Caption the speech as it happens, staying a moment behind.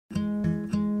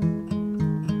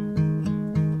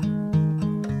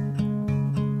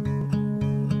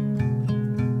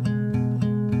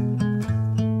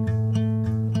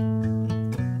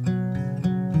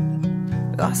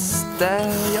I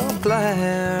stare, your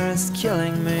glare is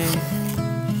killing me.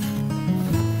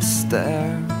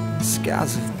 Stare,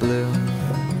 skies of blue.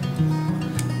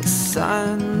 The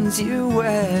signs you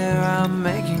wear are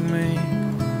making me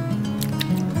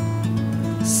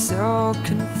so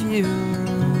confused.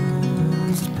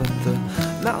 But the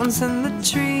mountains and the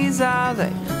trees, are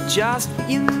they just what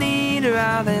you need, or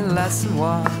are they less than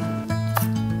what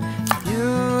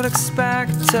you'd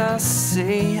expect to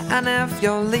see? And if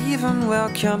you're leaving, well,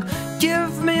 come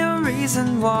give me a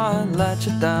reason why I'd let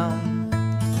you down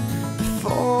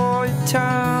before you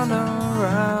turn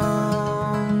around.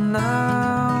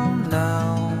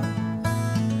 Now,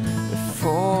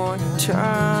 before you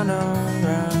turn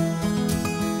around.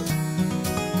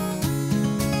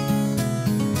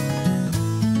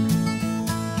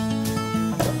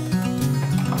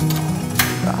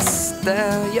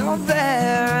 There, you're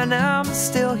there, and I'm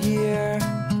still here.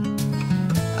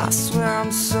 I swear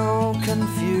I'm so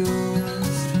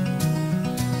confused.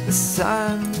 The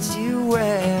signs you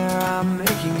wear are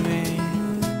making me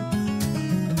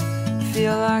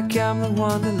feel like I'm the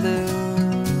one to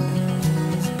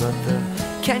lose. But the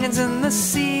canyons and the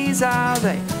seas, are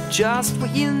they just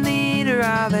what you need, or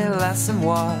are they less than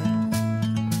what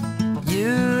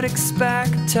you'd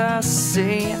expect to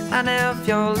see? And if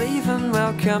you're leaving,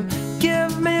 well, come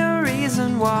give me a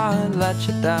reason why I'd let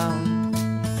you down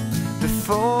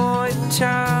before you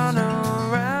turn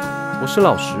around. 我是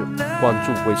老石，关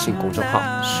注微信公众号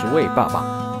“拾味爸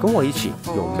爸”，跟我一起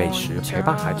用美食陪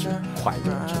伴孩子快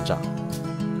乐成长。